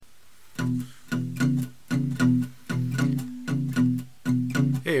Hey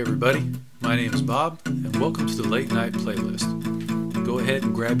everybody, my name is Bob, and welcome to the Late Night Playlist. Go ahead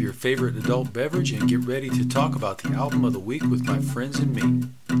and grab your favorite adult beverage and get ready to talk about the album of the week with my friends and me.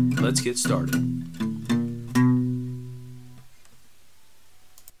 Let's get started.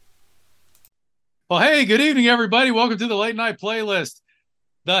 Well, hey, good evening everybody. Welcome to the Late Night Playlist.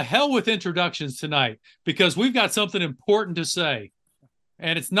 The hell with introductions tonight, because we've got something important to say.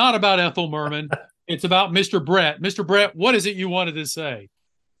 And it's not about Ethel Merman. It's about Mr. Brett. Mr. Brett, what is it you wanted to say?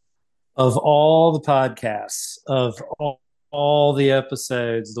 Of all the podcasts, of all the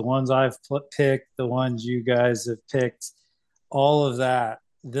episodes, the ones I've picked, the ones you guys have picked, all of that,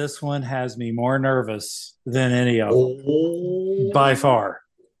 this one has me more nervous than any of them, by far.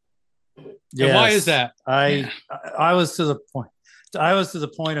 Yes, and why is that? I was to the point. I was to the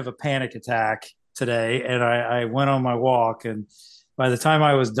point of a panic attack today, and I went on my walk, and by the time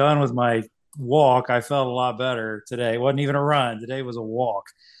I was done with my walk, I felt a lot better today. It wasn't even a run. Today was a walk.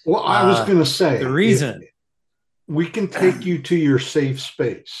 Well, I was going to say, the reason we can take you to your safe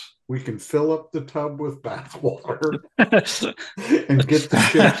space. We can fill up the tub with bath water and get the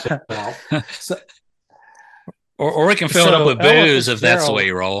ships out. Or we can fill it up with booze if that's the way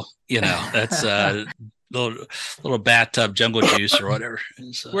you roll. You know, that's little bathtub jungle juice or whatever.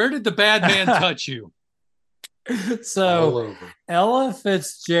 So. Where did the bad man touch you? So Ella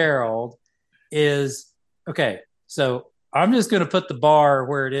Fitzgerald is okay. So I'm just going to put the bar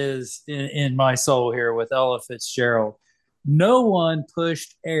where it is in my soul here with Ella Fitzgerald. No one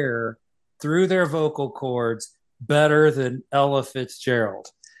pushed air through their vocal cords better than Ella Fitzgerald.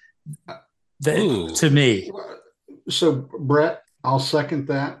 To me. So Brett, I'll second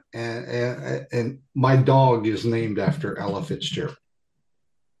that. And my dog is named after Ella Fitzgerald.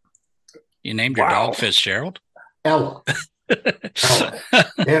 You named your dog Fitzgerald? Ella. Ella.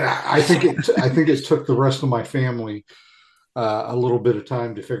 And I think it took the rest of my family a little bit of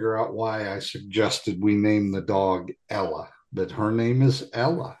time to figure out why I suggested we name the dog Ella, but her name is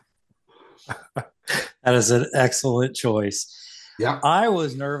Ella. That is an excellent choice. Yeah. I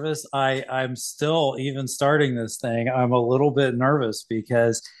was nervous. I'm still, even starting this thing, I'm a little bit nervous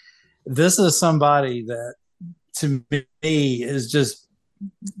because this is somebody that to me is just,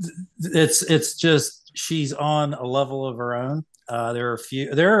 it's just, she's on a level of her own. There are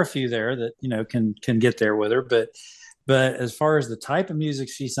a few there that, you know, can get there with her, but as far as the type of music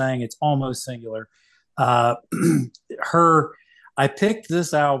she's sang, it's almost singular. I picked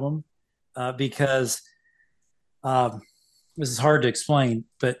this album because this is hard to explain,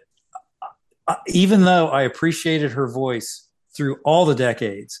 but even though I appreciated her voice through all the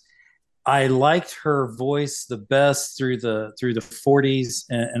decades, I liked her voice the best through the 40s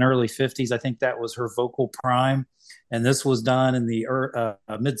and early 50s. I think that was her vocal prime, and this was done in the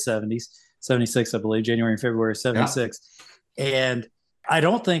mid 70s, 76, I believe, January and February 76. Yeah. And I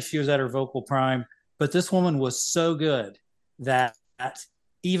don't think she was at her vocal prime, but this woman was so good that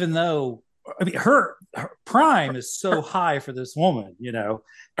even though, I mean, her prime is so high for this woman, you know.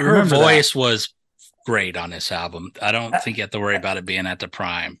 Her voice was great on this album. I don't think you have to worry about it being at the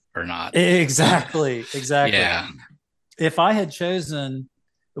prime or not. Exactly. Yeah. If I had chosen,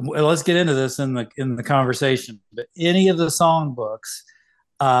 let's get into this in the conversation, but any of the songbooks,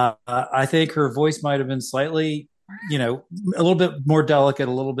 I think her voice might have been slightly, you know, a little bit more delicate,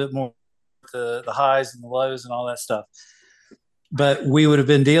 a little bit more the highs and the lows and all that stuff. But we would have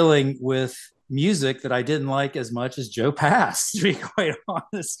been dealing with music that I didn't like as much as Joe Pass, to be quite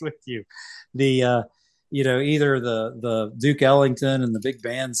honest with you. The you know, either the Duke Ellington and the big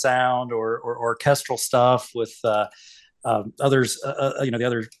band sound or orchestral stuff with others, you know, the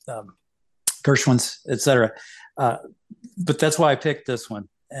other Gershwins, etc. But that's why I picked this one.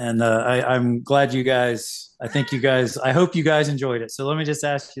 And I'm glad you guys, I hope you guys enjoyed it. So let me just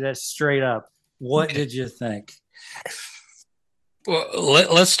ask you that straight up. What did you think? Well,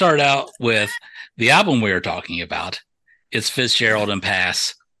 let's start out with the album we were talking about. It's Fitzgerald and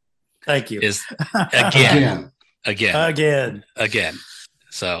Pass. Thank you. Is again.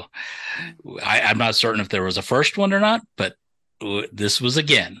 So I'm not certain if there was a first one or not, but this was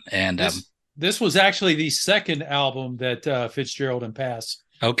again. And this was actually the second album that Fitzgerald and Pass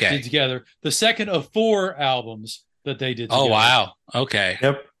did together. The second of 4 albums that they did together. Oh, wow. Okay.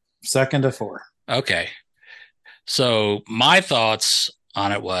 Yep. Second of 4. Okay. So my thoughts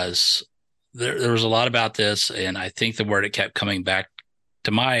on it was there was a lot about this, and I think the word it kept coming back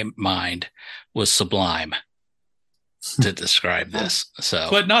to my mind was sublime to describe this. So,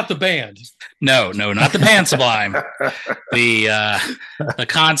 but not the band. No, not the band Sublime. The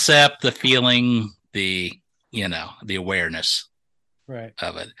concept, the feeling, the awareness. Right.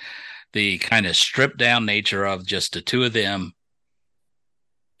 of it. The kind of stripped down nature of just the two of them,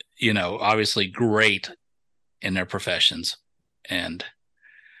 obviously great in their professions. And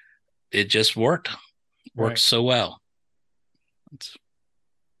it just worked so well.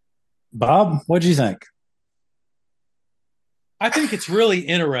 Bob, what'd you think? I think it's really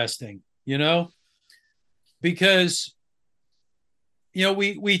interesting, because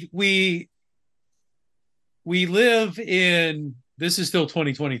we live in, this is still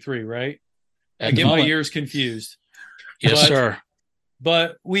 2023, right? I get my years confused. Yes, sir.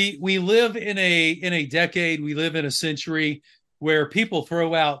 But we live in a decade, we live in a century where people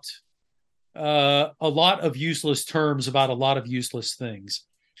throw out a lot of useless terms about a lot of useless things.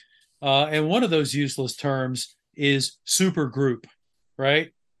 And one of those useless terms is super group,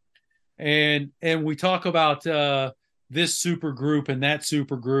 right? And we talk about this super group and that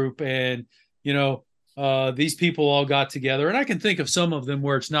super group, and these people all got together. And I can think of some of them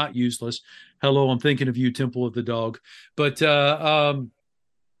where it's not useless. Hello, I'm thinking of you, Temple of the Dog. But there's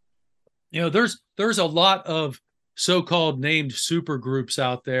a lot of so-called named super groups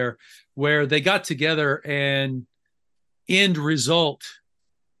out there where they got together and end result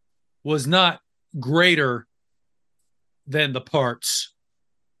was not greater than the parts.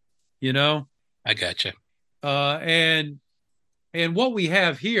 I gotcha. And what we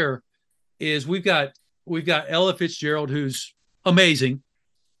have here is we've got Ella Fitzgerald, who's amazing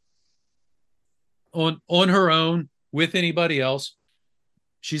on her own, with anybody else.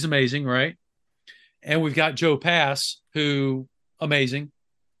 She's amazing, right? And we've got Joe Pass, who amazing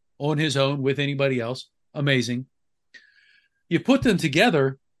on his own, with anybody else, amazing. You put them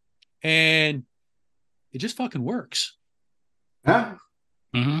together and it just fucking works. Yeah.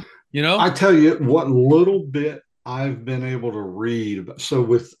 Mm-hmm. I tell you what little bit I've been able to read about.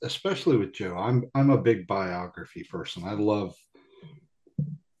 So especially with Joe, I'm a big biography person. I love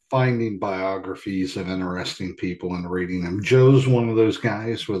finding biographies of interesting people and reading them. Joe's one of those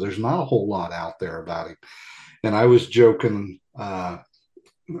guys where there's not a whole lot out there about him. And I was joking, I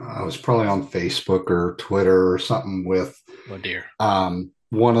was probably on Facebook or Twitter or something with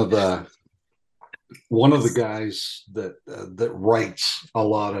one of the guys that writes a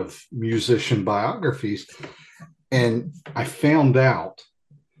lot of musician biographies, and I found out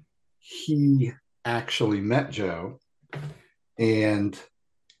he actually met Joe and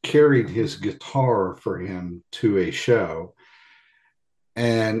carried his guitar for him to a show.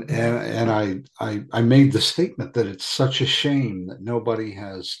 And I made the statement that it's such a shame that nobody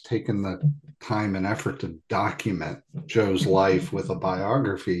has taken the time and effort to document Joe's life with a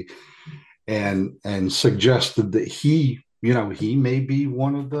biography, and suggested that he may be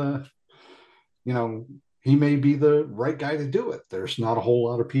one of the, he may be the right guy to do it. There's not a whole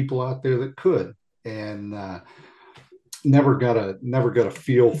lot of people out there that could, and never got a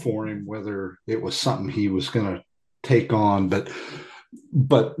feel for him whether it was something he was going to take on. But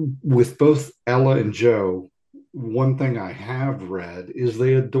with both Ella and Joe, one thing I have read is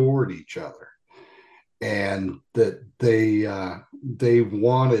they adored each other, and that they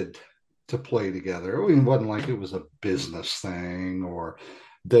wanted to play together. I mean, it wasn't like it was a business thing, or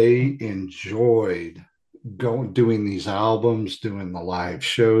they enjoyed doing these albums, doing the live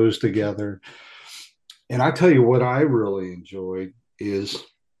shows together. And I tell you what I really enjoyed is,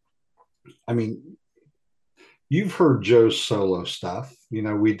 I mean, you've heard Joe's solo stuff.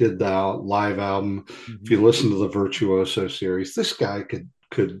 We did the live album. Mm-hmm. If you listen to the Virtuoso series, this guy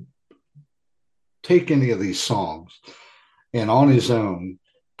could take any of these songs and on his own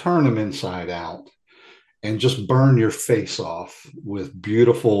turn them inside out and just burn your face off with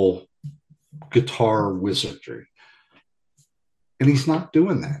beautiful guitar wizardry. And he's not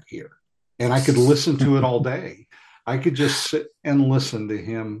doing that here. And I could listen to it all day. I could just sit and listen to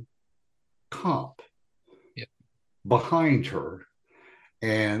him comp behind her.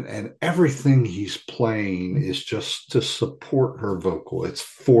 And everything he's playing is just to support her vocal. It's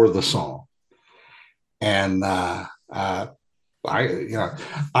for the song. And I've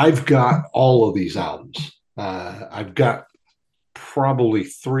got all of these albums. I've got probably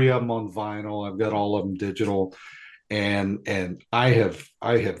 3 of them on vinyl. I've got all of them digital, and I have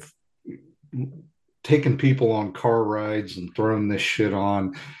taken people on car rides and thrown this shit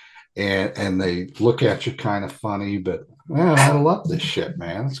on, and they look at you kind of funny, but I love this shit,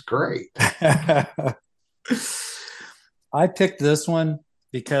 man. It's great. I picked this one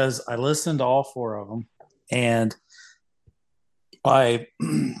because I listened to all 4 of them, and I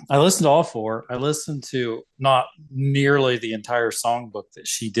listened to all 4. I listened to not nearly the entire songbook that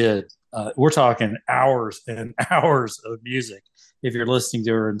she did. We're talking hours and hours of music if you're listening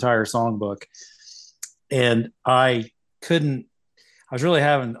to her entire songbook. And I I was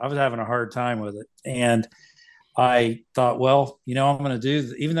having a hard time with it. And I thought, well, I'm going to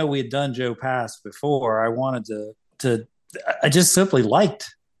do, even though we had done Joe Pass before, I wanted I just simply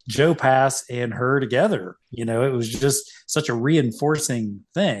liked Joe Pass and her together. It was just such a reinforcing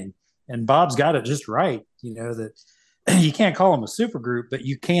thing. And Bob's got it just right, that you can't call them a super group, but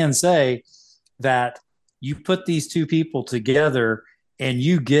you can say that you put these two people together and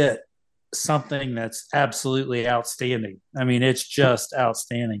you get something that's absolutely outstanding. I mean, it's just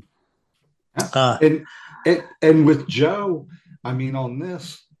outstanding. And with Joe, I mean, on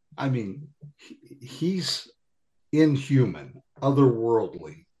this, I mean, he's inhuman,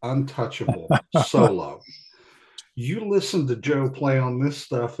 otherworldly, untouchable, solo. You listen to Joe play on this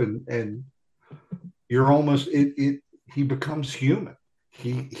stuff, and you're almost he becomes human.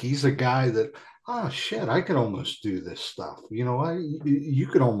 He's a guy that, shit, I could almost do this stuff. You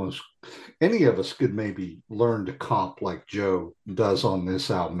could almost, any of us could maybe learn to comp like Joe does on this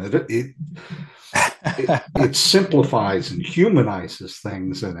album. It simplifies and humanizes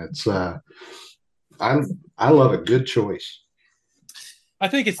things, and it's I love it. Good choice. I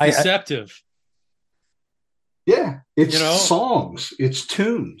think it's deceptive. Yeah, it's songs, it's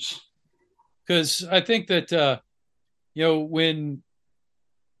tunes. Because I think that when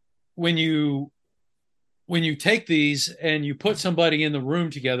you take these and you put somebody in the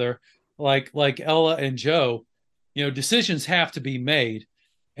room together, like Ella and Joe, decisions have to be made.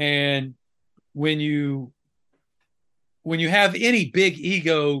 And when you have any big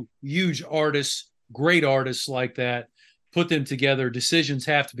ego, huge artists, great artists like that, put them together, decisions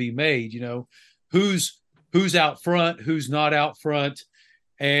have to be made. Who's out front, who's not out front,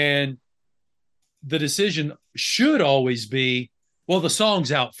 and the decision should always be, well, the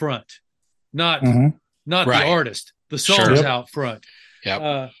song's out front, not right. the artist. The song's Sure. out front.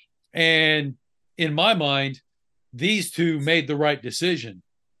 Yep. And in my mind, these two made the right decision,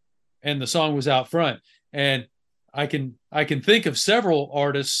 and the song was out front. And I can think of several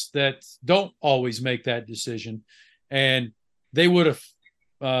artists that don't always make that decision, and they would have.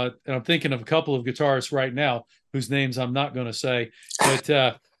 And I'm thinking of a couple of guitarists right now whose names I'm not going to say, but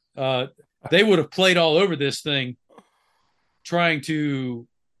they would have played all over this thing, trying to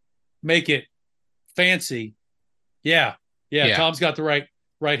make it fancy. Yeah. Tom's got the right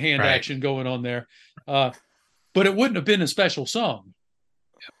hand action going on there, but it wouldn't have been a special song.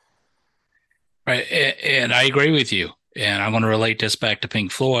 Right. And I agree with you. And I'm going to relate this back to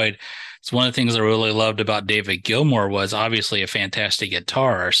Pink Floyd. It's one of the things I really loved about David Gilmour was obviously a fantastic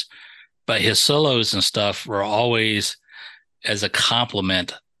guitarist, but his solos and stuff were always as a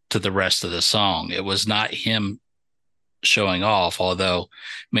compliment to the rest of the song. It was not him showing off, although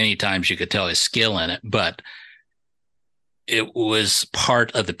many times you could tell his skill in it, but it was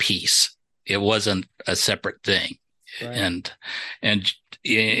part of the piece. It wasn't a separate thing. Right. And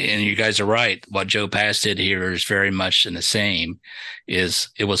you guys are right. What Joe Pass did here is very much in the same.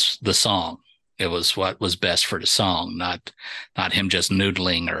 It was the song. It was what was best for the song, not him just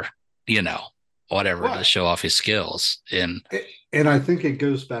noodling or whatever to show off his skills. And I think it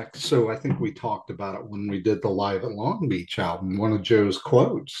goes back. So I think we talked about it when we did the Live at Long Beach album. One of Joe's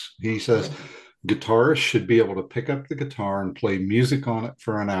quotes, he says, "Guitarists should be able to pick up the guitar and play music on it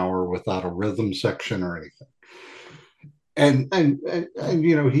for an hour without a rhythm section or anything." And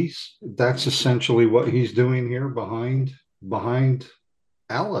that's essentially what he's doing here behind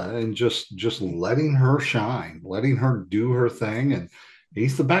Ella, and just letting her shine, letting her do her thing, and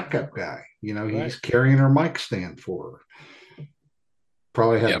he's the backup guy. He's carrying her mic stand for her.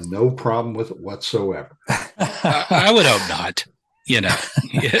 Probably had no problem with it whatsoever. I would hope not.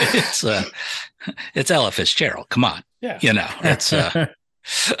 It's Ella Fitzgerald. Come on. Yeah. It's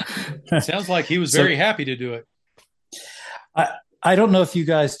sounds like he was very happy to do it. I don't know if you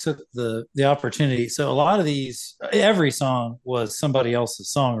guys took the opportunity. So a lot of these, every song was somebody else's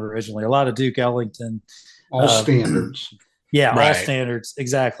song originally. A lot of Duke Ellington. All standards. Yeah, all standards.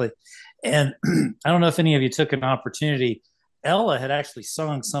 Exactly. And I don't know if any of you took an opportunity. Ella had actually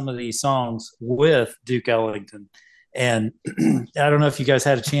sung some of these songs with Duke Ellington. And I don't know if you guys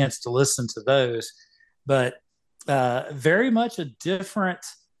had a chance to listen to those, but very much a different,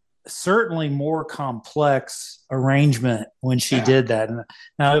 certainly more complex arrangement when she did that. And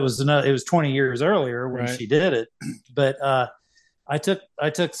now it was 20 years earlier when she did it, but I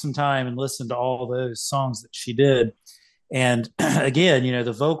took some time and listened to all those songs that she did. And again,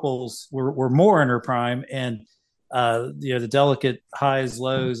 the vocals were more in her prime, and the delicate highs,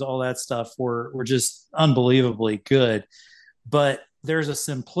 lows, all that stuff were just unbelievably good. But there's a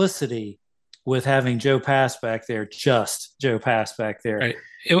simplicity with having Joe Pass back there, just Joe Pass back there. Right.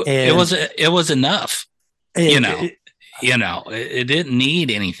 It was enough. it didn't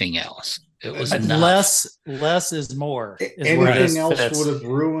need anything else. It was enough. Less is more. Anything else would have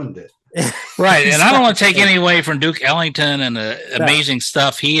ruined it. Right. And I don't want to take any away from Duke Ellington and the amazing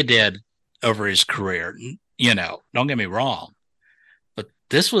stuff he did over his career. Don't get me wrong, but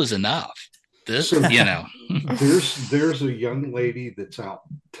this was enough. There's a young lady that's out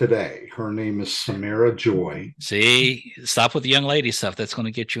today. Her name is Samara Joy. See, stop with the young lady stuff. That's going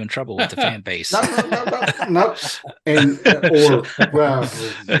to get you in trouble with the fan base. No. And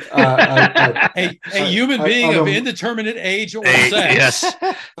a human being of indeterminate age or sex. Yes,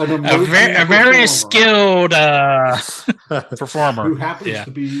 a very skilled performer who happens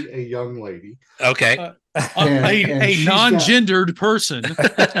to be a young lady. Okay. A non-gendered person.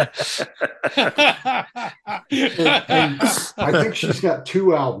 I think she's got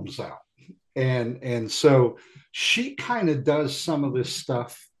 2 albums out, and so she kind of does some of this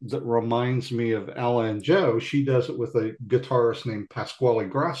stuff that reminds me of Ella and Joe. She does it with a guitarist named Pasquale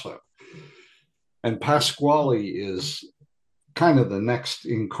Grasso, and Pasquale is kind of the next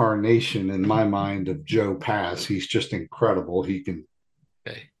incarnation in my mind of Joe Pass. He's just incredible. He can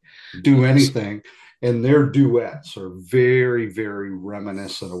do anything. And their duets are very, very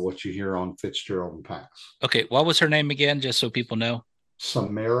reminiscent of what you hear on Fitzgerald and Pass. Okay, what was her name again, just so people know?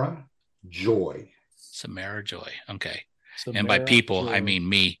 Samara Joy. Samara Joy. Okay. Samara and by people, Joy. I mean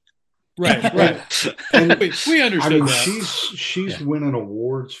me. Right. And we understood that. She's winning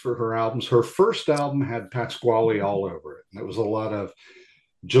awards for her albums. Her first album had Pasquale all over it. And it was a lot of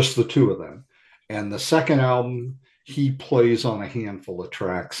just the 2 of them. And the second album, he plays on a handful of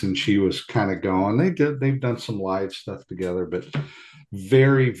tracks, and she was kind of going. They've done some live stuff together, but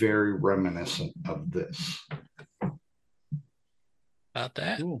very, very reminiscent of this. About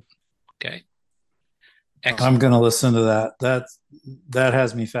that. Cool. Okay. Excellent. I'm going to listen to that. That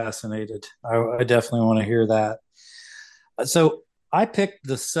has me fascinated. I definitely want to hear that. So I picked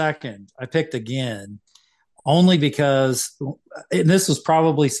the second. I picked Again, only because, and this was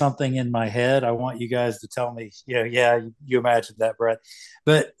probably something in my head. I want you guys to tell me, yeah, you imagined that, Brett.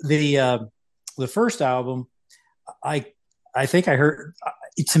 But the first album, I think I heard.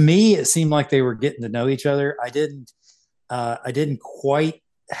 To me, it seemed like they were getting to know each other. I didn't quite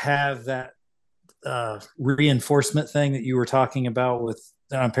have that reinforcement thing that you were talking about with.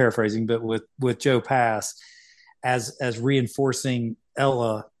 I'm paraphrasing, but with Joe Pass as reinforcing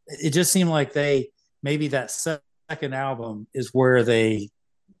Ella. It just seemed like maybe that second album is where they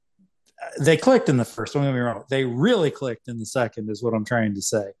clicked in the first. Don't get me wrong. They really clicked in the second is what I'm trying to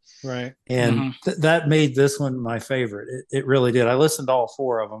say. Right. And that made this one my favorite. It really did. I listened to all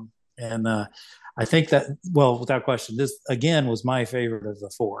 4 of them. And I think that, well, without question, this Again was my favorite of the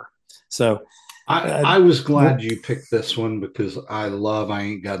 4. So I was glad you picked this one because I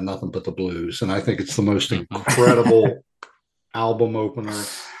Ain't Got Nothing But the Blues. And I think it's the most incredible album opener.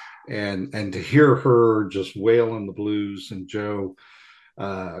 And to hear her just wailing the blues and Joe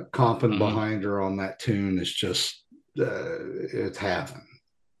comping behind her on that tune is just it's heaven.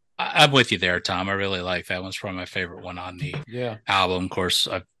 I'm with you there, Tom. I really like that one's probably my favorite one on the album. Of course,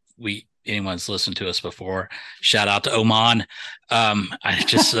 anyone's listened to us before. Shout out to Oman. I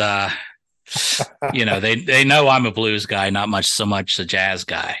just they know I'm a blues guy, not so much a jazz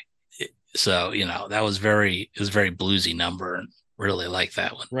guy. So that was very bluesy number. And really like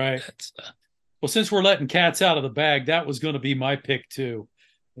that one. Right. Well, since we're letting cats out of the bag, that was going to be my pick too.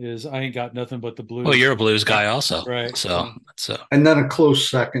 Is I Ain't Got Nothing But the Blues. Well, you're a blues guy also, right? So and then a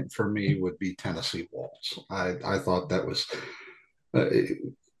close second for me would be Tennessee Waltz. I thought that was.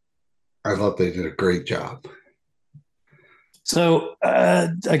 I thought they did a great job. So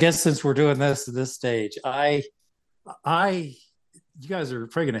I guess since we're doing this at this stage, you guys are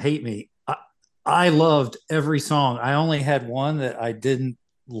probably going to hate me. I loved every song. I only had one that I didn't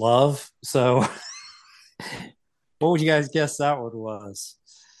love. So what would you guys guess that one was?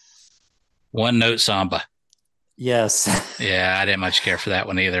 One Note Samba. Yes. Yeah, I didn't much care for that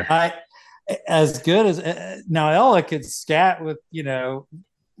one either. As good as now Ella could scat with,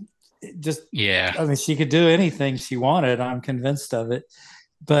 just, I mean, she could do anything she wanted. I'm convinced of it.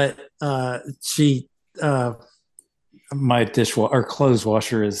 But my dishwasher or clothes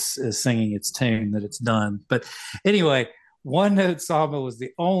washer is singing its tune that it's done. But anyway, One Note Samba was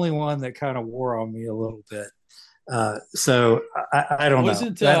the only one that kind of wore on me a little bit. So I don't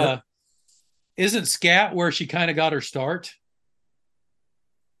know. Isn't scat where she kind of got her start?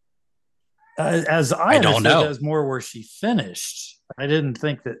 As I don't know. It was more where she finished. I didn't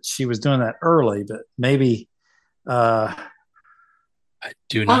think that she was doing that early, but maybe. I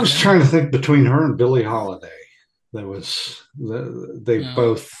do not. I was trying to think between her and Billie Holiday. They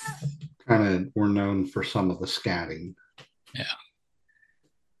both kind of were known for some of the scatting. Yeah.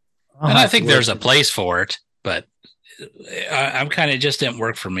 I'll And I have to think there's a listen. place for it, but I'm kind of just didn't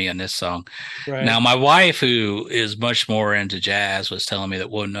work for me on this song. Right. Now, my wife, who is much more into jazz, was telling me that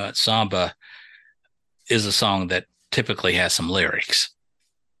One Nut Samba is a song that typically has some lyrics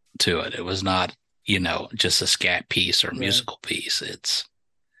to it. It was not, just a scat piece or musical piece.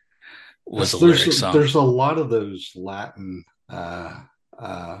 Was a lyric song. There's a lot of those Latin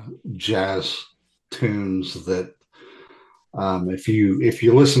jazz tunes that if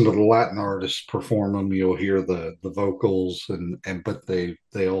you listen to the Latin artists perform them, you'll hear the vocals but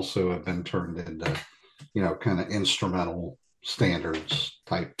they also have been turned into kind of instrumental standards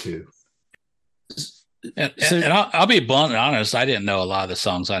type too. And I'll be blunt and honest. I didn't know a lot of the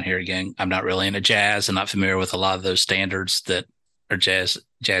songs on here. Again, I'm not really into jazz and not familiar with a lot of those standards that are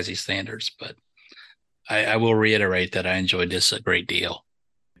jazzy standards. But I will reiterate that I enjoyed this a great deal.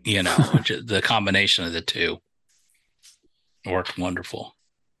 The combination of the two worked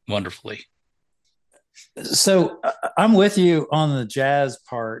wonderfully. So I'm with you on the jazz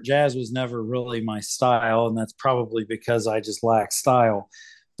part. Jazz was never really my style, and that's probably because I just lack style.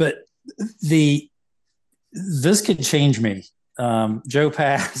 But this could change me. Joe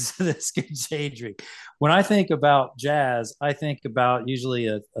Pass, this could change me. When I think about jazz, I think about usually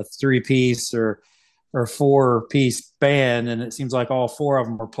a 3-piece or 4-piece band, and it seems like all 4 of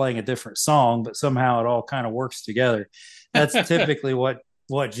them are playing a different song, but somehow it all kind of works together. That's typically what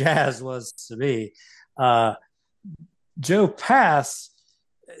jazz was to me. Joe Pass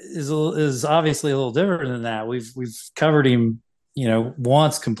is obviously a little different than that. We've covered him,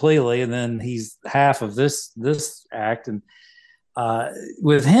 once completely, and then he's half of this act. And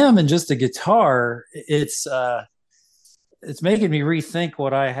with him and just the guitar, it's making me rethink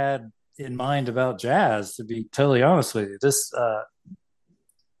what I had in mind about jazz. To be totally honest with you, this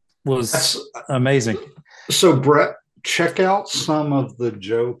was amazing. So Brett, check out some of the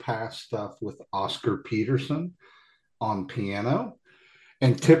Joe Pass stuff with Oscar Peterson on piano.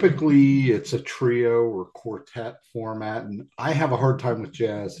 And typically it's a trio or quartet format. And I have a hard time with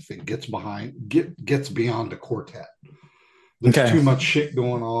jazz if it gets beyond a quartet. There's too much shit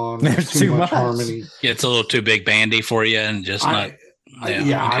going on. There's too much harmony. Yeah, it's a little too big bandy for you, and just not.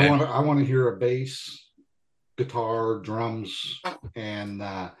 I want to hear a bass, guitar, drums, and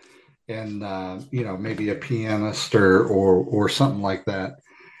maybe a pianist or something like that.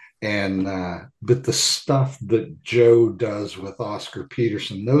 And but the stuff that Joe does with Oscar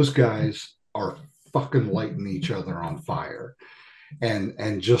Peterson, those guys are fucking lighting each other on fire,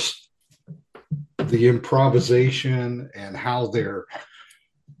 and just the improvisation and how they're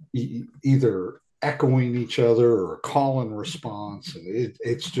either echoing each other or call and response, and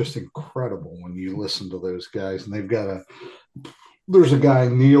it's just incredible when you listen to those guys. And there's a guy,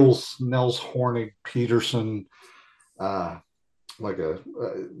 Nels Hornig Peterson, like a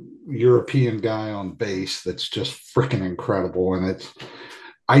European guy on bass that's just freaking incredible. And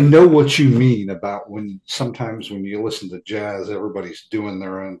I know what you mean about sometimes when you listen to jazz, everybody's doing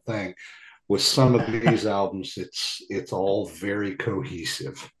their own thing. With some of these albums, it's all very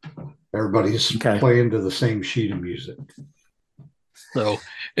cohesive. Everybody's playing to the same sheet of music. So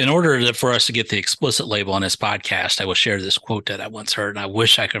in order for us to get the explicit label on this podcast, I will share this quote that I once heard, and I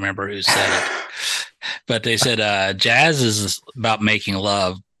wish I could remember who said it. But they said, jazz is about making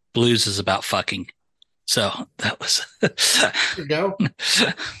love. Blues is about fucking. So that was. There you go.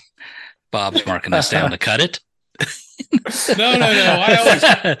 Bob's marking us down to cut it. No.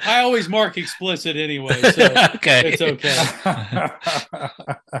 I always mark explicit anyway. So okay. It's okay.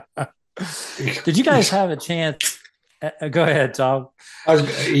 Did you guys have a chance? Go ahead, Tom.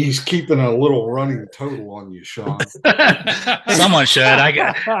 He's keeping a little running total on you, Sean. Someone should. I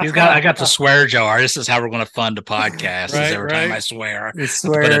got the swear jar. This is how we're going to fund the podcast. Right, every time I swear, put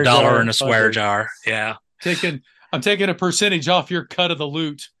 $1 in a swear jar. Yeah. I'm taking a percentage off your cut of the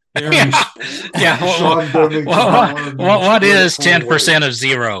loot. Yeah. What is 10% of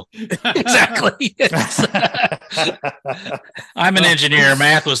zero? Exactly. I'm an engineer.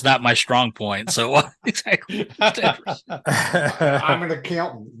 Math was not my strong point. So what exactly? I'm an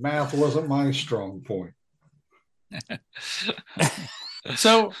accountant. Math wasn't my strong point.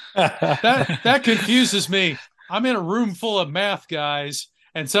 So that confuses me. I'm in a room full of math guys,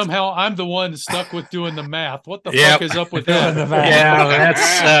 and somehow I'm the one stuck with doing the math. What the fuck is up with that? Yeah,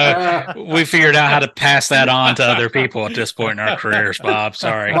 that's we figured out how to pass that on to other people at this point in our careers, Bob.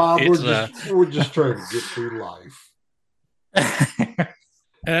 Sorry. Bob, we're just trying to get through life.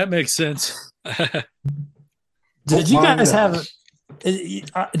 That makes sense. Did you guys have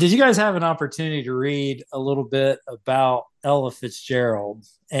an opportunity to read a little bit about Ella Fitzgerald?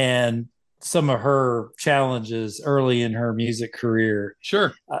 And some of her challenges early in her music career.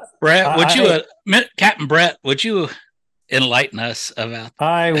 Sure. Brett, Captain Brett, would you enlighten us about that?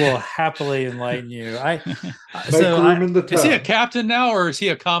 I will happily enlighten you. Make room in the tub. Is he a captain now or is he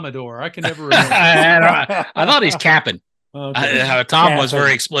a Commodore? I can never remember. I thought he's capping. Okay. Tom was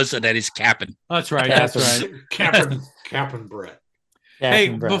very explicit that he's capping. That's right. That's right. Captain Brett. Hey,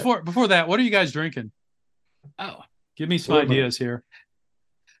 before that, what are you guys drinking? Oh, give me some ideas here.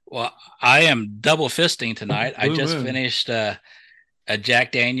 Well, I am double fisting tonight. I just finished a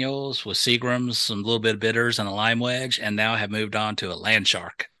Jack Daniels with Seagram's, some little bit of bitters, and a lime wedge, and now have moved on to a Land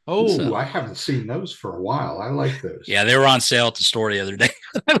Shark. Oh, I haven't seen those for a while. I like those. Yeah, they were on sale at the store the other day.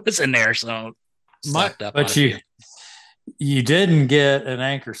 I was in there, so but you didn't get an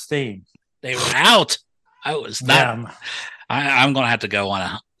Anchor Steam. They were out. I was not. Yeah. I'm going to have to go on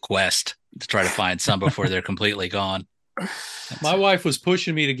a quest to try to find some before they're completely gone. My wife was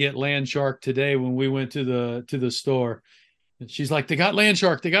pushing me to get Land Shark today when we went to the store. And she's like, they got Land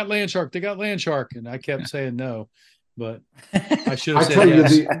Shark, they got Land Shark, they got Land Shark. And I kept saying no, but I should have said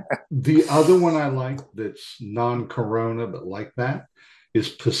yes. You, the other one I like that's non-Corona, but like that, is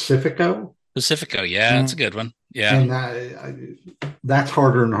Pacifico. Pacifico, yeah, that's a good one. Yeah. And that's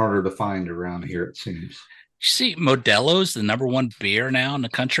harder and harder to find around here, it seems. You see, Modelo's the number one beer now in the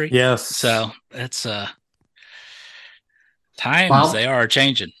country. Yes. So it's times they are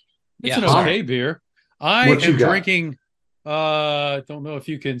changing. It's an okay beer. I am drinking. Don't know if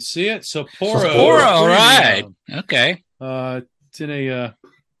you can see it. Sapporo, right? Okay. It's in a.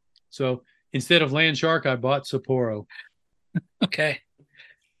 So instead of Land Shark, I bought Sapporo. Okay.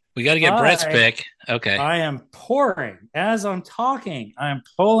 We got to get Brett's pick. Okay. I am pouring as I'm talking. I'm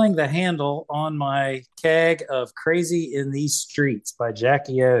pulling the handle on my keg of Crazy in These Streets by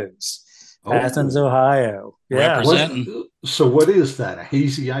Jackie O's, Athens, Ohio. Yeah. So what is that? A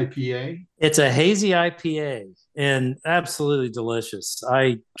hazy IPA? It's a hazy IPA and absolutely delicious.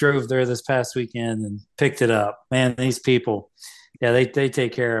 I drove there this past weekend and picked it up. Man, these people, they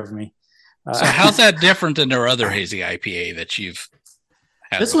take care of me. So how's that different than their other hazy IPA that you've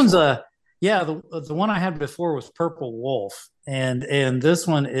had? This one's the one I had before was Purple Wolf, and this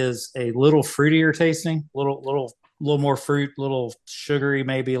one is a little fruitier tasting, little more fruit, little sugary,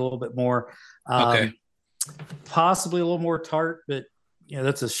 maybe a little bit more. Possibly a little more tart, but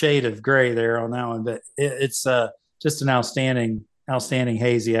that's a shade of gray there on that one. But it's just an outstanding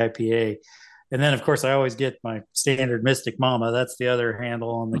hazy IPA. And then of course I always get my standard Mystic Mama. That's the other handle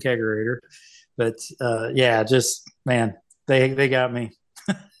on the kegerator. But they got me.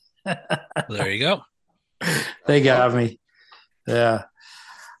 There you go. They got me. Yeah.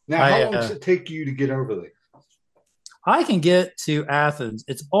 Now, how long does it take you to get over there? I can get to Athens.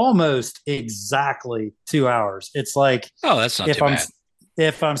 It's almost exactly 2 hours. It's like, that's not too bad.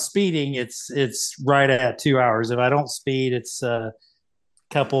 If I'm speeding, it's right at 2 hours. If I don't speed, it's a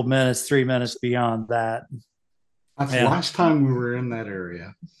couple of minutes, 3 minutes beyond that. That's the last time we were in that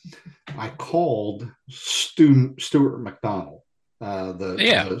area. I called Stuart McDonald.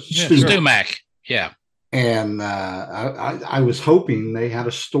 Stu Mac. Yeah. And I was hoping they had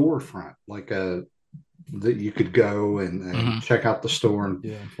a storefront, like that you could go and check out the store and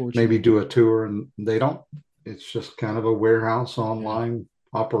maybe do a tour, and they don't. It's just kind of a warehouse online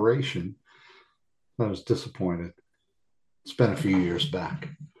operation. I was disappointed. It's been a few years back.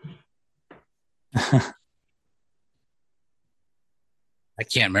 I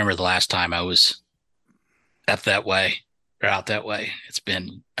can't remember the last time I was out that way. It's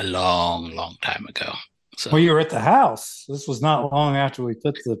been a long, long time ago. So. Well, you were at the house. This was not long after we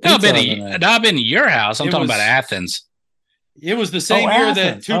put the pizza I've been to your house. I'm talking about Athens. It was the same year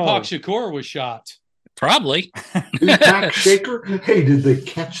that Tupac Shakur was shot. Probably. Tupac Shaker? Hey, did they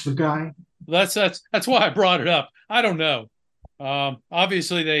catch the guy? That's why I brought it up. I don't know.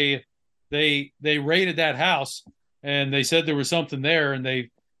 Obviously, they raided that house and they said there was something there. And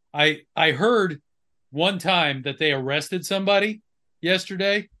I heard one time that they arrested somebody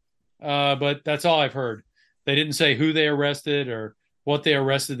yesterday, but that's all I've heard. They didn't say who they arrested or what they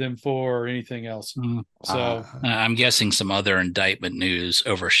arrested them for or anything else. So I'm guessing some other indictment news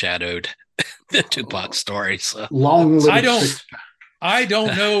overshadowed the Tupac story. So I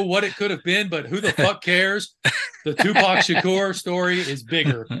don't know what it could have been, but who the fuck cares? The Tupac Shakur story is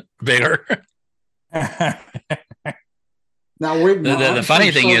bigger. Now, wait, the funny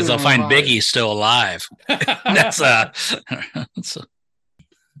thing is they'll find Biggie still alive. That's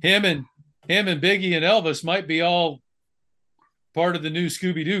him and Biggie and Elvis might be all part of the new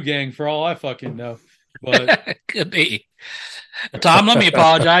Scooby-Doo gang for all I fucking know. But could be. Tom, let me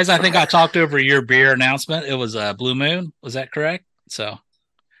apologize. I think I talked over your beer announcement. It was Blue Moon. Was that correct? So,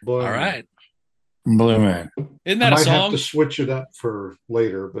 all right. Blue Moon. Isn't I that a might have song? to switch it up for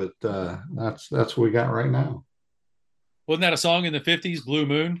later, but that's what we got right now. Wasn't that a song in the 50s, Blue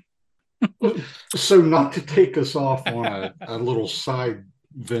Moon? So, not to take us off on a little side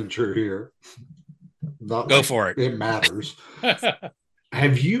venture here, not Go like for it. it matters.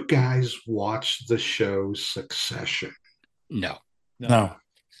 Have you guys watched the show Succession? No, No.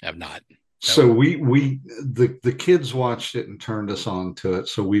 I've not. So the kids watched it and turned us on to it,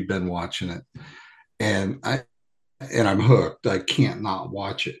 so we've been watching it, and I'm hooked. I can't not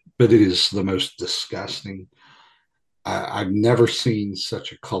watch it, but it is the most disgusting. I've never seen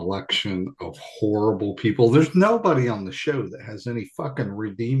such a collection of horrible people. There's nobody on the show that has any fucking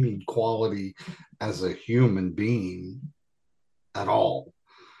redeeming quality as a human being at all.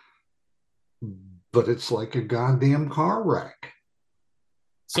 But it's like a goddamn car wreck.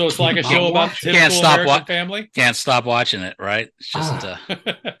 So it's like a show about the typical American family? Can't stop watching it, right? It's just...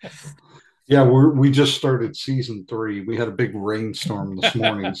 Yeah, we just started season 3. We had a big rainstorm this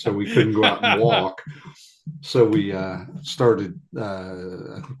morning, so we couldn't go out and walk. So we started,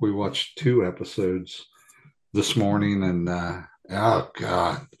 I think we watched 2 episodes this morning, and oh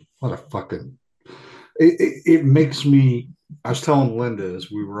God, what a fucking, it makes me, I was telling Linda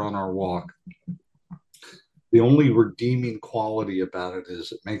as we were on our walk, the only redeeming quality about it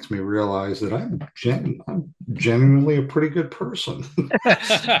is it makes me realize that I'm genuinely a pretty good person.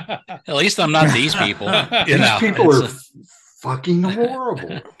 At least I'm not these people. These people are fucking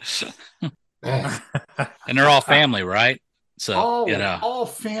horrible. And they're all family, right? So all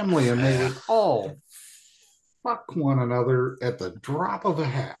family, and they would all fuck one another at the drop of a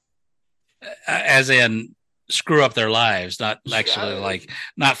hat. As in screw up their lives, not actually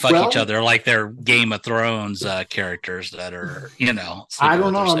not fuck each other like they're Game of Thrones characters that are, I don't know. I'm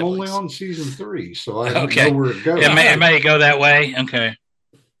only on season 3, so I don't know where it goes. It may go that way. Okay.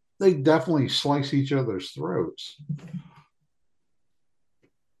 They definitely slice each other's throats.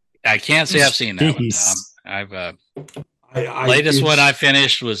 I can't say I've seen that one. I've latest one I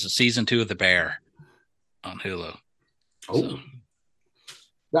finished was season 2 of The Bear on Hulu. Oh, so.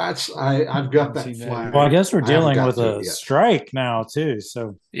 I've got that flag. Well, I guess we're dealing with a strike now too.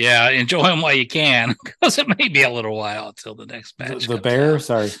 So yeah, enjoy them while you can, because it may be a little while until the next batch. The Bear, out.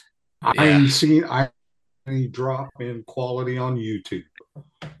 Sorry, I'm seeing any drop in quality on YouTube.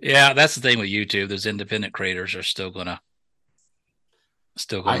 Yeah, that's the thing with YouTube. Those independent creators are still gonna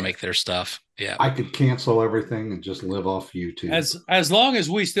make their stuff. Yeah, I could cancel everything and just live off YouTube. As long as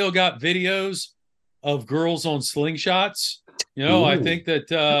we still got videos of girls on slingshots. Ooh. I think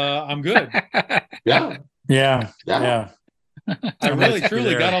that I'm good. Yeah. I really,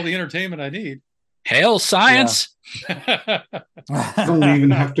 truly got all the entertainment I need. Hail science! Yeah. I don't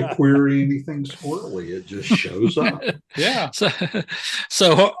even have to query anything squirrely. It just shows up. Yeah.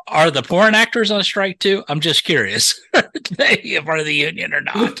 So are the porn actors on strike too? I'm just curious. Are they a part of the union or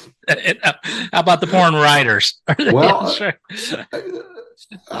not? How about the porn writers? Well,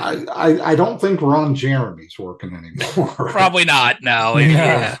 I don't think Ron Jeremy's working anymore. Probably not. No.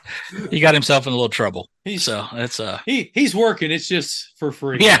 Yeah. He got himself in a little trouble. He's working. It's just for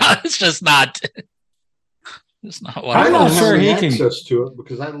free. Yeah, it's just not. It's not what I'm not sure he can access to it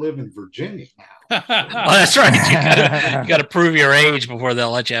because I live in Virginia now. Well, that's right. You got to prove your age before they'll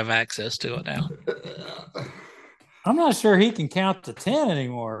let you have access to it now. I'm not sure he can count to 10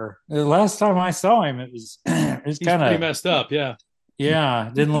 anymore. The last time I saw him, he's kind of pretty messed up. Yeah. Yeah,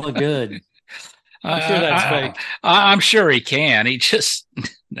 didn't look good. I'm sure that's fake. I'm sure he can. He just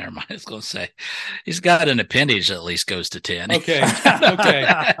never mind. I was going to say he's got an appendage that at least goes to 10. Okay.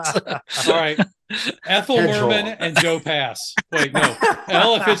 All right. Ethel Merman and Joe Pass. Wait, no.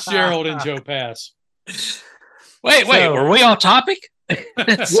 Ella Fitzgerald and Joe Pass. Wait. Were we on topic?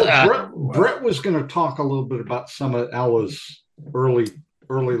 Brett was going to talk a little bit about some of Ella's early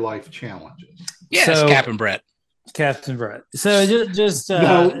life challenges. Yes, Captain Brett. So just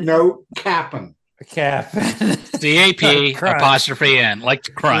no Cap'n. Cap'n. CAP apostrophe N, like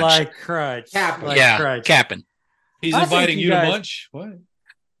crunch. Like crunch. Cap'n. Crunch. Cap'n. He's inviting you to lunch. What?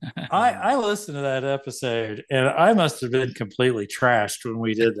 I listened to that episode and I must have been completely trashed when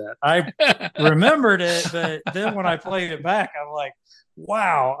we did that. I remembered it, but then when I played it back, I'm like,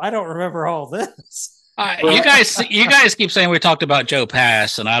 wow, I don't remember all this. You guys keep saying we talked about Joe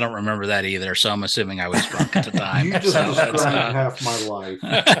Pass, and I don't remember that either. So I'm assuming I was drunk at the time. You just described half my life.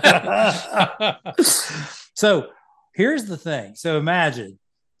 So here's the thing. So imagine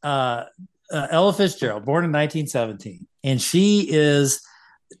Ella Fitzgerald, born in 1917, and she is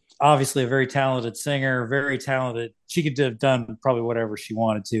obviously a very talented singer, very talented. She could have done probably whatever she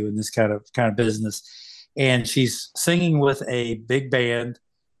wanted to in this kind of business. And she's singing with a big band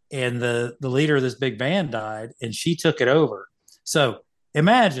and the leader of this big band died, and she took it over. So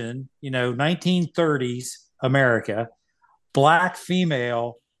imagine, 1930s America, black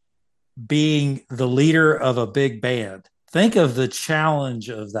female being the leader of a big band. Think of the challenge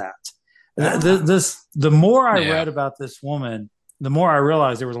of that. The more I read about this woman, the more I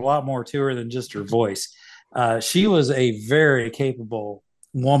realized there was a lot more to her than just her voice. She was a very capable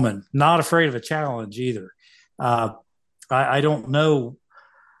woman, not afraid of a challenge either. I don't know.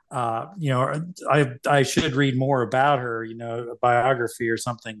 I should read more about her, a biography or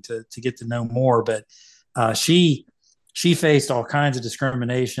something to get to know more. But she faced all kinds of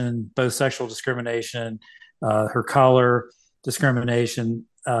discrimination, both sexual discrimination, her color discrimination,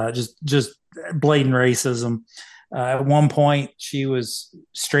 just blatant racism. At one point, she was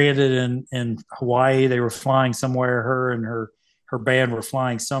stranded in Hawaii. They were flying somewhere. Her and her band were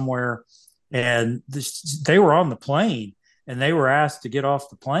flying somewhere, and they were on the plane, and they were asked to get off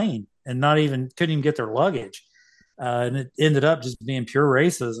the plane, and couldn't even get their luggage. And it ended up just being pure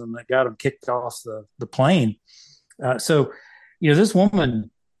racism that got them kicked off the plane. So, this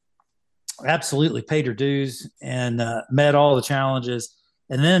woman absolutely paid her dues and met all the challenges.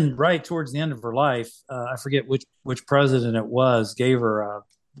 And then right towards the end of her life, I forget which president it was, gave her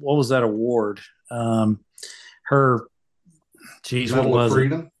what was that award? What was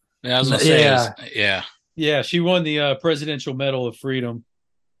freedom? It? Yeah, I was gonna say, yeah. She won the Presidential Medal of Freedom,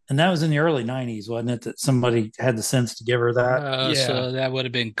 and that was in the early '90s, wasn't it? That somebody had the sense to give her that. So that would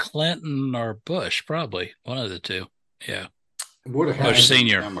have been Clinton or Bush, probably one of the two. Yeah, would have Bush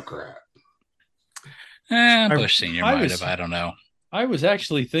Senior, Democrat. Bush Senior might have. I don't know. I was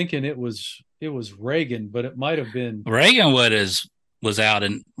actually thinking it was Reagan, but it might have been Reagan. Was out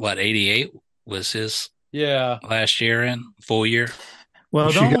in what, 88 was his last year in full year. Well,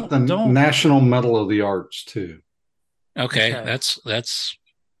 she got the National Medal of the Arts too. Okay. That's a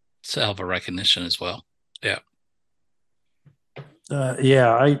hell of a recognition as well. Yeah.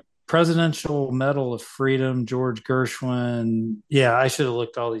 Presidential Medal of Freedom, George Gershwin. Yeah, I should have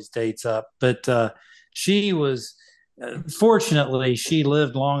looked all these dates up, but she was. Fortunately, she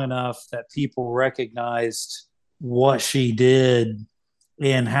lived long enough that people recognized what she did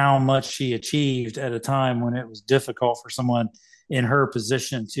and how much she achieved at a time when it was difficult for someone in her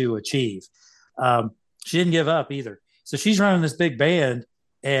position to achieve. She didn't give up either. So she's running this big band,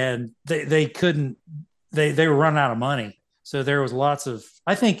 and they were running out of money. So there was lots of,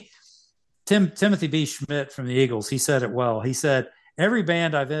 I think Timothy B. Schmidt from the Eagles, he said it well. He said, every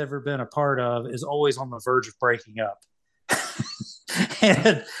band I've ever been a part of is always on the verge of breaking up.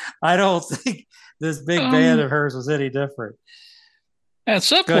 And I don't think this big band of hers was any different. At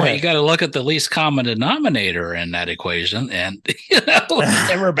some point, you got to look at the least common denominator in that equation, and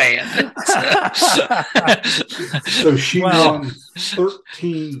every band. So she won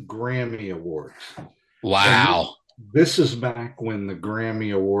 13 Grammy Awards. Wow. This is back when the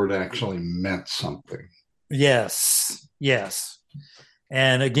Grammy Award actually meant something. Yes.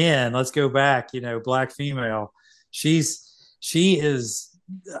 And again, let's go back, black female. She is.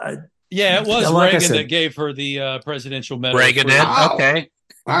 It was like Reagan that gave her the Presidential Medal. Reagan did? Wow. Okay.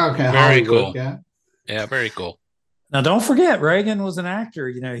 Very cool. Yeah, very cool. Now, don't forget, Reagan was an actor.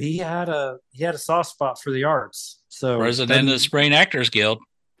 He had a soft spot for the arts. So president of the Screen Actors Guild.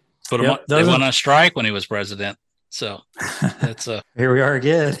 They went on strike when he was president. So that's here we are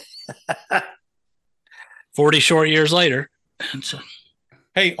again. 40 short years later.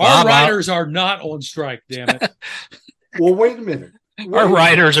 Hey, our writers are not on strike, damn it. Well, wait a minute. Our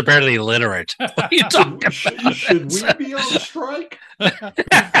writers are barely literate. What are you talking about? Should we be on strike?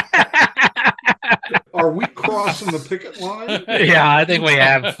 Are we crossing the picket line? Yeah, I think we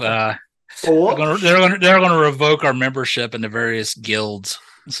have. They're going to revoke our membership in the various guilds.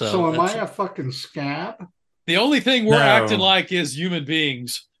 So am I a fucking scab? The only thing we're acting like is human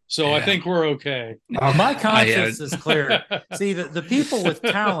beings. So I think we're okay. My conscience is clear. See, the people with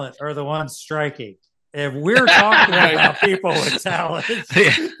talent are the ones striking. If we're talking about people with talent,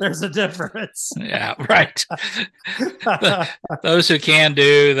 there's a difference. Yeah, right. Those who can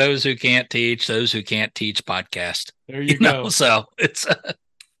do, those who can't teach, those who can't teach podcast. There you go. So it's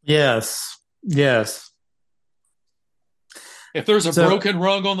yes. If there's a broken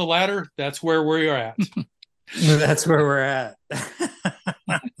rung on the ladder, that's where we're at. That's where we're at.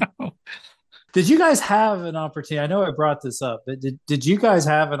 Did you guys have an opportunity? I know I brought this up, but did you guys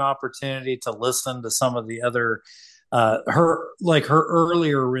have an opportunity to listen to some of the other her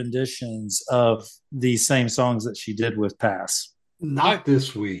earlier renditions of these same songs that she did with Pass? Not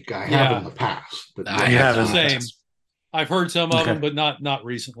this week. I have in the past, but I have the same. I've heard some of them, but not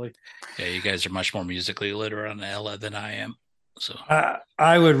recently. Yeah, you guys are much more musically literate on Ella than I am. So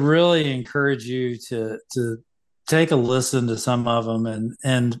I would really encourage you to take a listen to some of them,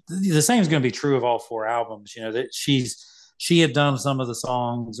 and the same is going to be true of all 4 albums. You know that she had done some of the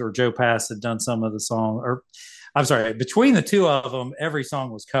songs, or Joe Pass had done some of the song, or I'm sorry, between the 2 of them, every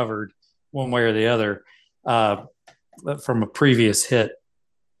song was covered one way or the other from a previous hit.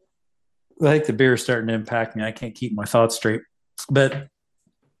 I think the beer is starting to impact me. I can't keep my thoughts straight, but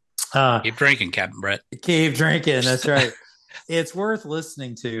keep drinking, Captain Brett. Keep drinking. That's right. It's worth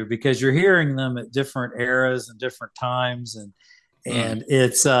listening to because you're hearing them at different eras and different times, and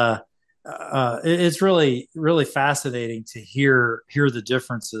it's really fascinating to hear the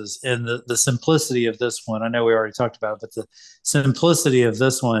differences and the simplicity of this one. I know we already talked about it, but the simplicity of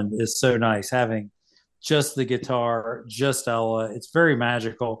this one is so nice, having just the guitar, just Ella. It's very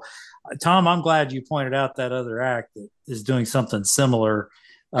magical. Tom, I'm glad you pointed out that other act that is doing something similar,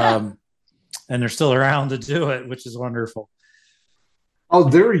 and they're still around to do it, which is wonderful. Oh,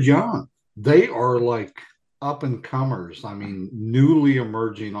 they're young. They are like up and comers. I mean, newly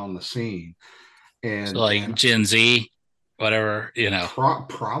emerging on the scene, and so like Gen Z, whatever, you know.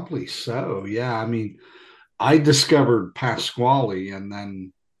 Probably so. Yeah. I mean, I discovered Pasquale, and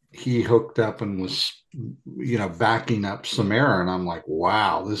then he hooked up and was, backing up Samara, and I'm like,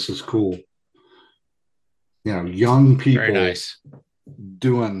 wow, this is cool. Young people Very nice.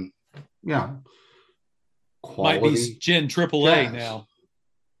 Doing, quality. Might be Gen AAA jazz. now.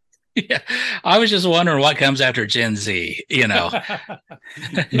 Yeah, I was just wondering what comes after Gen Z. Nothing.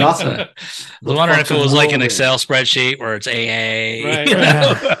 I was wondering if it was like an Excel spreadsheet where it's AA. Right.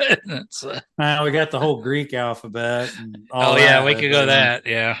 We got the whole Greek alphabet. And all that. We could go that.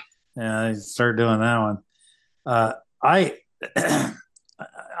 Yeah. Yeah, I start doing that one. I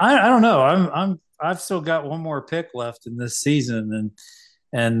don't know. I've still got one more pick left in this season,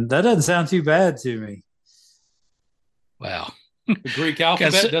 and that doesn't sound too bad to me. Wow. The Greek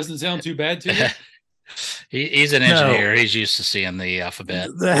alphabet doesn't sound too bad to you? He's an engineer. No. He's used to seeing the alphabet.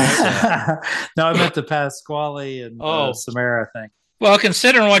 No, I meant the Pasquale and Samara thing. Well,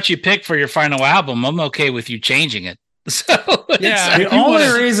 considering what you picked for your final album, I'm okay with you changing it. So yeah, the only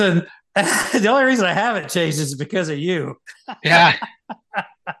reason I haven't changed is because of you. Yeah.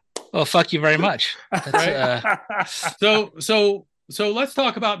 Well, fuck you very much. So let's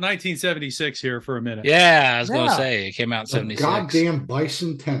talk about 1976 here for a minute. Yeah, I was going to say it came out in 76. Goddamn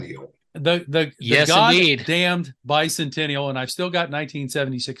bicentennial. The yes, goddamned bicentennial, and I've still got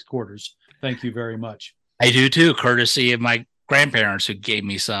 1976 quarters. Thank you very much. I do too, courtesy of my grandparents who gave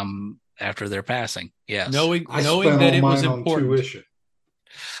me some after their passing. Yes, knowing that it was important.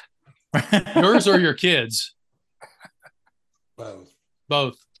 Yours or your kids?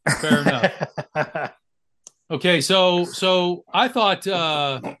 Both. Fair enough. Okay, so I thought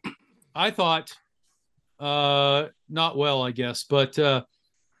not well, I guess, but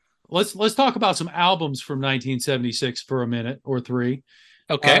let's talk about some albums from 1976 for a minute or 3.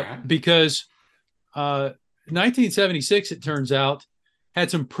 Okay, because 1976, it turns out, had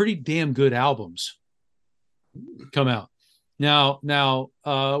some pretty damn good albums come out. Now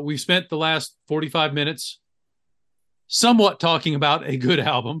we've spent the last 45 minutes somewhat talking about a good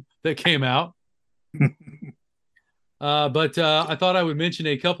album that came out. But I thought I would mention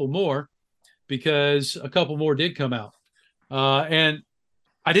a couple more because a couple more did come out. And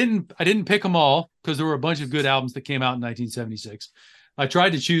I didn't pick them all because there were a bunch of good albums that came out in 1976. I tried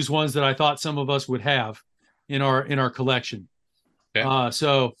to choose ones that I thought some of us would have in our collection. Okay.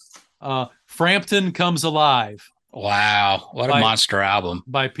 So Frampton Comes Alive. Wow, what a monster album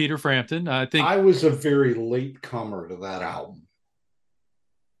by Peter Frampton. I think I was a very late comer to that album.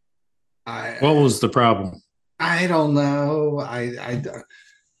 What was the problem? I don't know. I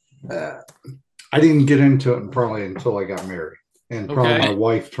didn't get into it probably until I got married, and probably my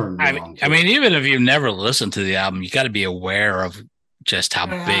wife turned me on. I mean, even if you've never listened to the album, you got to be aware of just how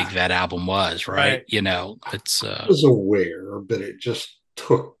big that album was, right? You know, it's. I was aware, but it just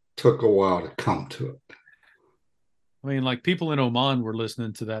took a while to come to it. I mean, like people in Oman were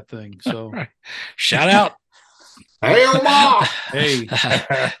listening to that thing. So, shout out. Hey, Oman! Hey,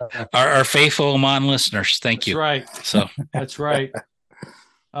 our faithful Oman listeners, thank you. That's right. So that's right.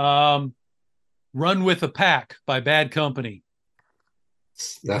 Run with the Pack by Bad Company.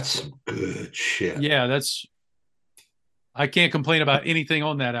 That's some good shit. Yeah, I can't complain about anything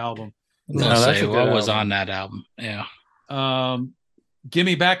on that album. No, say what was on that album. Yeah. Give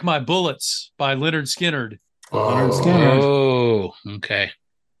Me Back My Bullets by Leonard Skinner. Oh, okay.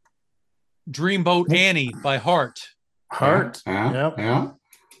 Dreamboat Annie by Heart. Yeah.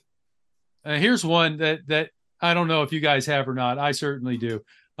 Here's one that I don't know if you guys have or not. I certainly do.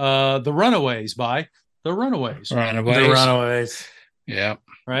 The Runaways by The Runaways. The Runaways. Yeah.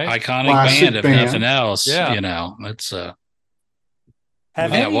 Right. Iconic Classic band, if band. nothing else. Yeah. It's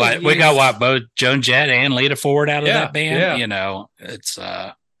Have we got both Joan Jett and Lita Ford out of Yeah, that band. yeah. It's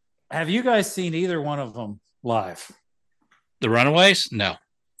Have you guys seen either one of them live? the Runaways? No.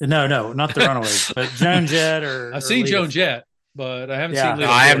 No, not the Runaways, but Joan Jett I've seen Lita Joan Ford. Jett, but I haven't Yeah. seen No,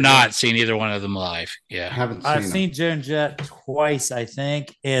 Lita I have Ford. not seen either one of them live. Yeah. I've seen Joan Jett twice, I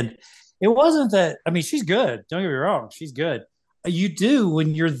think, and it wasn't that. I mean, she's good. Don't get me wrong, she's good. You do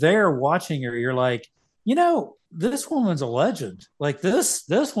when you're there watching her, you're like, this woman's a legend. Like this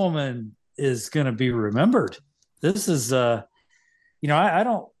woman is going to be remembered. This is, I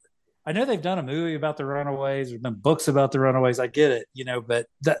don't. I know they've done a movie about the Runaways. There's been books about the Runaways. I get it, but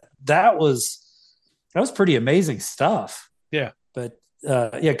that was pretty amazing stuff. Yeah, but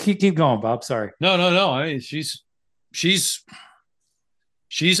keep going, Bob. Sorry. No. I mean, she's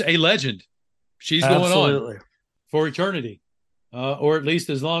a legend. She's going on for eternity, or at least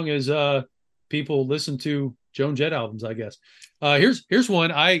as long as people listen to Joan Jett albums, I guess. Here's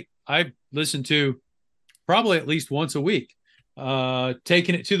one I listen to probably at least once a week.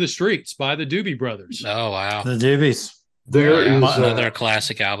 Taking It to the Streets by the Doobie Brothers. Oh, wow. The Doobies. There is another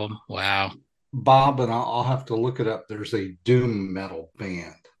classic album. Wow. Bob, and I'll have to look it up. There's a doom metal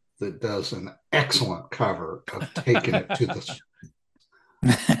band that does an excellent cover of Taking It to the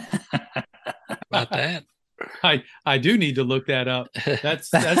About that. I do need to look that up. That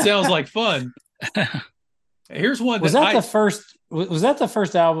sounds like fun. Here's one. Was that the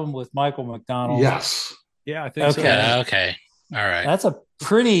first album with Michael McDonald? Yes. Yeah, I think so. Okay. All right. That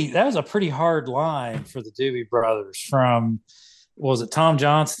was a pretty hard line for the Doobie Brothers from, was it Tom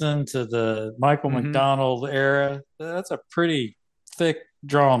Johnston to the Michael McDonald era? That's a pretty thick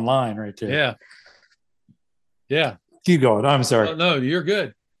drawn line right there. Yeah. Keep going. I'm sorry. No, you're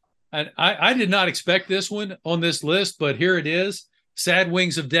good. And I did not expect this one on this list, but here it is. Sad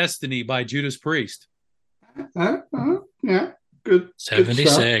Wings of Destiny by Judas Priest. Yeah. Good.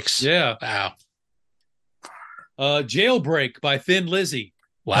 76. Good yeah. Wow. Jailbreak by Thin Lizzy.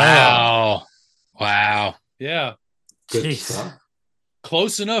 Wow. Wow. Yeah. Good stuff.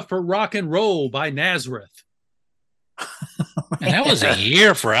 Close Enough for Rock and Roll by Nazareth. And that was a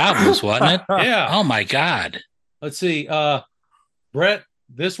year for albums, wasn't it? Yeah. Oh my God. Let's see. Brett,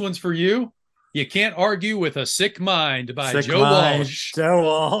 this one's for you. You Can't Argue with a Sick Mind by Joe Walsh. Joe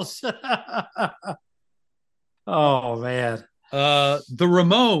Walsh. Oh man. The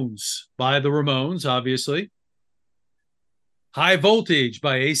Ramones by the Ramones, obviously. High Voltage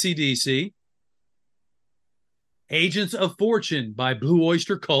by AC/DC. Agents of Fortune by Blue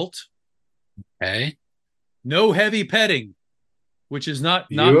Oyster Cult. Okay. No Heavy Petting, which is not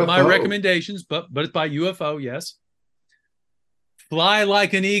my recommendations, but it's by UFO, yes. Fly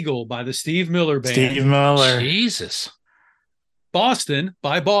Like an Eagle by the Steve Miller Band. Steve Miller. Jesus. Boston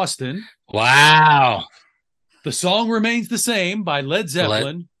by Boston. Wow. The Song Remains the Same by Led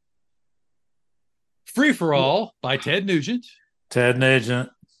Zeppelin. Free for All by Ted Nugent. Ted Nugent.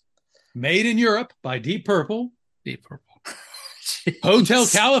 Made in Europe by Deep Purple. Deep Purple. Hotel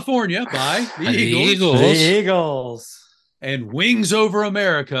California by the Eagles. The Eagles. And Wings Over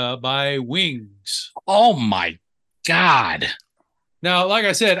America by Wings. Oh my God. Now, like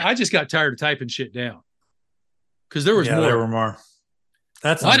I said, I just got tired of typing shit down because there was more. There were more.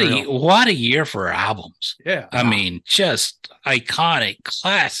 That's what a year for albums. Yeah. I mean, just iconic,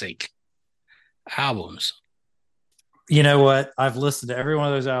 classic albums. You know what? I've listened to every one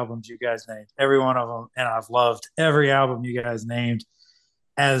of those albums you guys named, every one of them, and I've loved every album you guys named.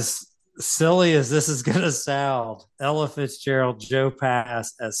 As silly as this is going to sound, Ella Fitzgerald, Joe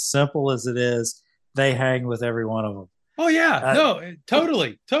Pass, as simple as it is, they hang with every one of them. Oh, yeah. No,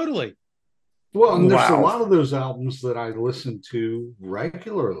 totally. Well, and there's a lot of those albums that I listen to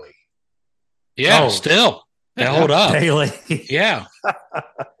regularly. Yeah, still. They hold up. Daily. Yeah.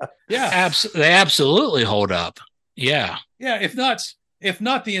 Yeah. They absolutely hold up. Yeah. Yeah. If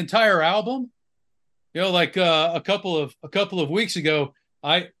not the entire album, like a couple of weeks ago,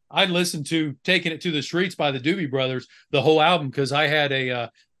 I listened to Taking It to the Streets by the Doobie Brothers, the whole album, because I had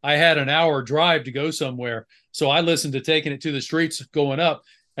an hour drive to go somewhere. So I listened to Taking It to the Streets going up.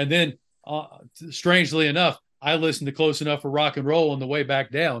 And then strangely enough, I listened to Close Enough for Rock and Roll on the way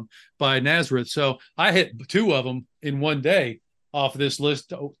back down by Nazareth. So I hit two of them in one day off this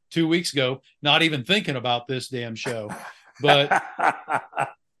list 2 weeks ago, not even thinking about this damn show. But,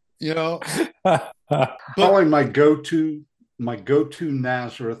 probably my go-to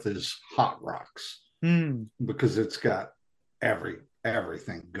Nazareth is Hot Rocks because it's got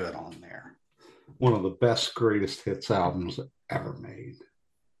everything good on there. One of the best greatest hits albums ever made.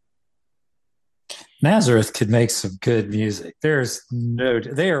 Nazareth could make some good music.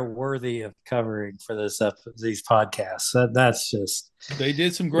 They are worthy of covering for these podcasts. That's just They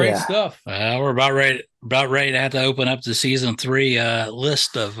did some great stuff. We're about ready to have to open up the season 3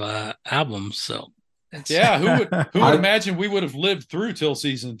 list of albums. So who would imagine we would have lived through till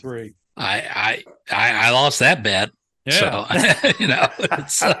season 3? I lost that bet. Yeah.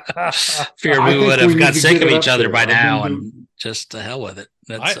 So, fear we would have got sick of each other by now and just to hell with it.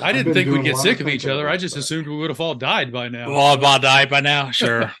 I didn't think we'd get sick of each other. I just assumed we would have all died by now. All died by now?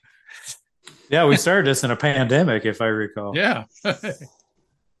 Sure. Yeah, we started this in a pandemic, if I recall. Yeah.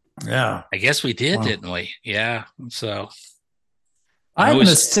 Yeah. I guess we did, didn't we? Yeah. So I'm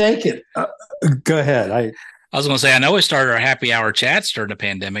mistaken. Go ahead. I was going to say, I know we started our happy hour chats during the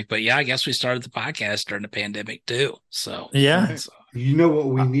pandemic, but I guess we started the podcast during the pandemic too. So yeah. You know what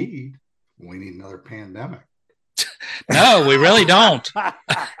we need? We need another pandemic. No, we really don't.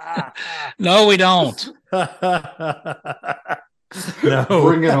 No, we don't. No.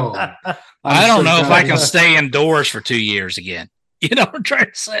 Bring it on. I don't know if I can stay indoors for 2 years again. You know what I'm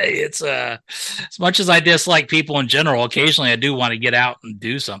trying to say? It's as much as I dislike people in general, occasionally I do want to get out and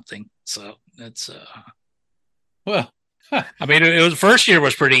do something. So it's well, I mean, it was first year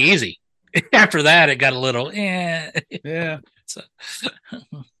was pretty easy. After that, it got a little yeah. So,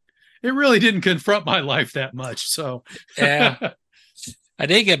 it really didn't confront my life that much. So yeah, I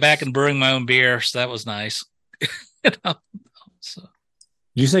did get back and brewing my own beer, so that was nice. So,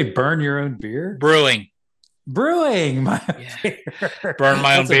 did you say burn your own beer? Brewing my beer. Burn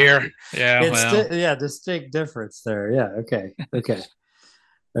my own beer. Yeah, distinct difference there. Yeah.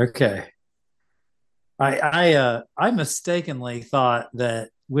 Okay. I mistakenly thought that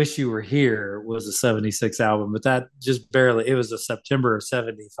Wish You Were Here was a 76 album, but that just barely, it was a September of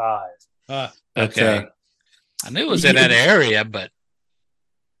 75. Okay. I knew it was in that area, but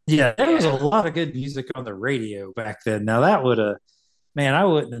yeah, there was a lot of good music on the radio back then. Now that would have, man, I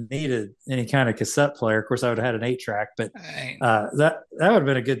wouldn't have needed any kind of cassette player. Of course, I would have had an 8-track, but that would have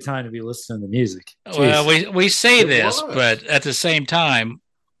been a good time to be listening to music. Jeez. Well, we say this, but at the same time,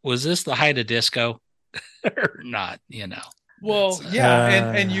 was this the height of disco or not? Well,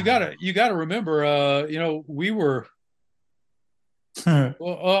 yeah, and you gotta remember, we were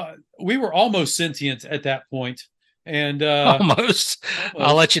almost sentient at that point, and almost.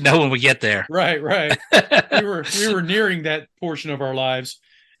 I'll let you know when we get there. Right. we were nearing that portion of our lives,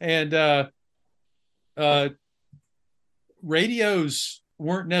 and radios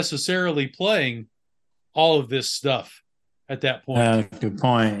weren't necessarily playing all of this stuff at that point. Good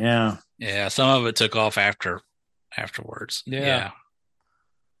point. Yeah. Yeah. Some of it took off afterwards. Yeah.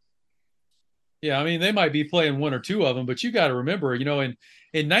 I mean, they might be playing one or two of them, but you got to remember, in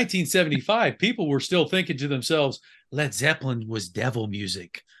 1975, people were still thinking to themselves, Led Zeppelin was devil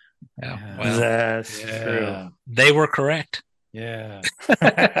music. Yeah, well, that's true. They were correct. Yeah. And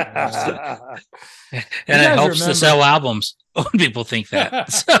it helps to sell albums when people think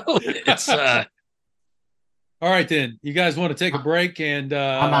that. So it's all right, then. You guys want to take a break? And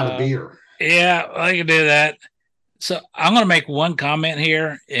I'm out of beer. Yeah, I can do that. So I'm going to make one comment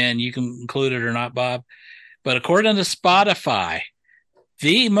here, and you can include it or not, Bob. But according to Spotify,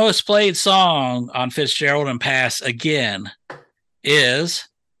 the most played song on Fitzgerald and Pass again is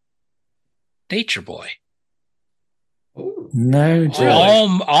Nature Boy. No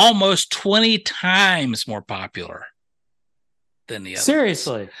joke. Almost 20 times more popular than the other.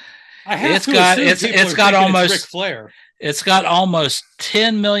 Seriously. It's got almost Ric Flair. It's got almost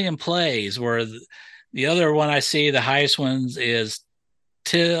 10 million plays, where the other one I see, the highest ones, is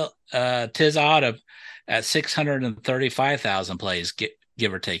Tis Autumn at 635,000 plays,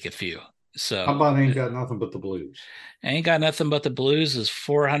 give or take a few. So how about Ain't Got Nothing But the Blues? Ain't Got Nothing But the Blues is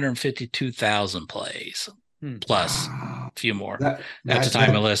 452,000 plays, plus a few more at the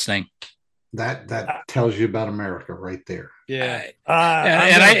time of listening. That tells you about America right there. Yeah.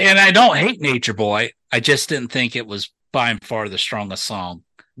 And I don't hate Nature Boy. I just didn't think it was by far the strongest song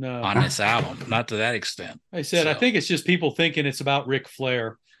on this album. Not to that extent. I said, I think it's just people thinking it's about Ric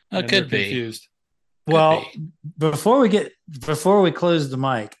Flair. It could be confused. Well, before we close the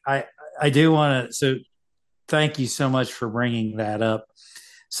mic, I do want to, so thank you so much for bringing that up.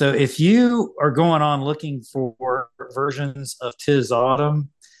 So if you are going on looking for versions of Tis Autumn,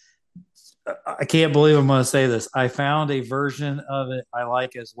 I can't believe I'm going to say this. I found a version of it I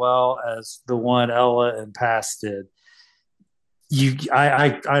like as well as the one Ella and Pass did.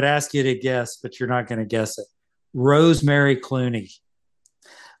 I'd ask you to guess, but you're not going to guess it. Rosemary Clooney.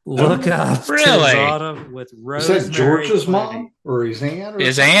 Look up really? Tis Autumn with Rosemary. Is that George's Clooney. Mom or his aunt?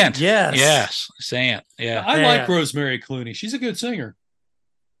 His aunt. Yes, his aunt. Yeah, I like Rosemary Clooney. She's a good singer.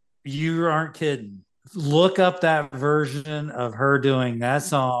 You aren't kidding. look up that version of her doing that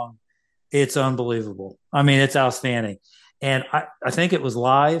song. It's unbelievable. I mean, it's outstanding. And I think it was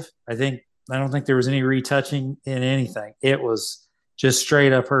live. I don't think there was any retouching in anything. It was just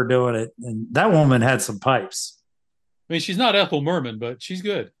straight up her doing it. And that woman had some pipes. I mean, she's not Ethel Merman, but she's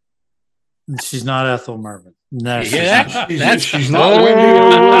good. She's not Ethel Merman. No, she's not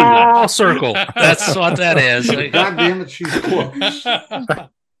Wendy. Circle. That's what that is. God damn it, she's close.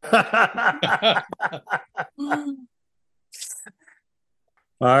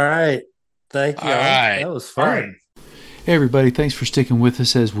 All right. Thank you. All right. That was fun. Hey, everybody. Thanks for sticking with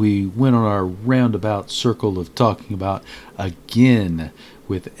us as we went on our roundabout circle of talking about Again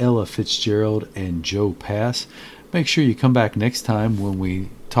with Ella Fitzgerald and Joe Pass. Make sure you come back next time when we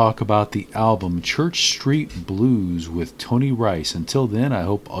talk about the album Church Street Blues with Tony Rice. Until then, I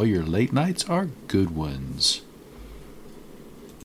hope all your late nights are good ones.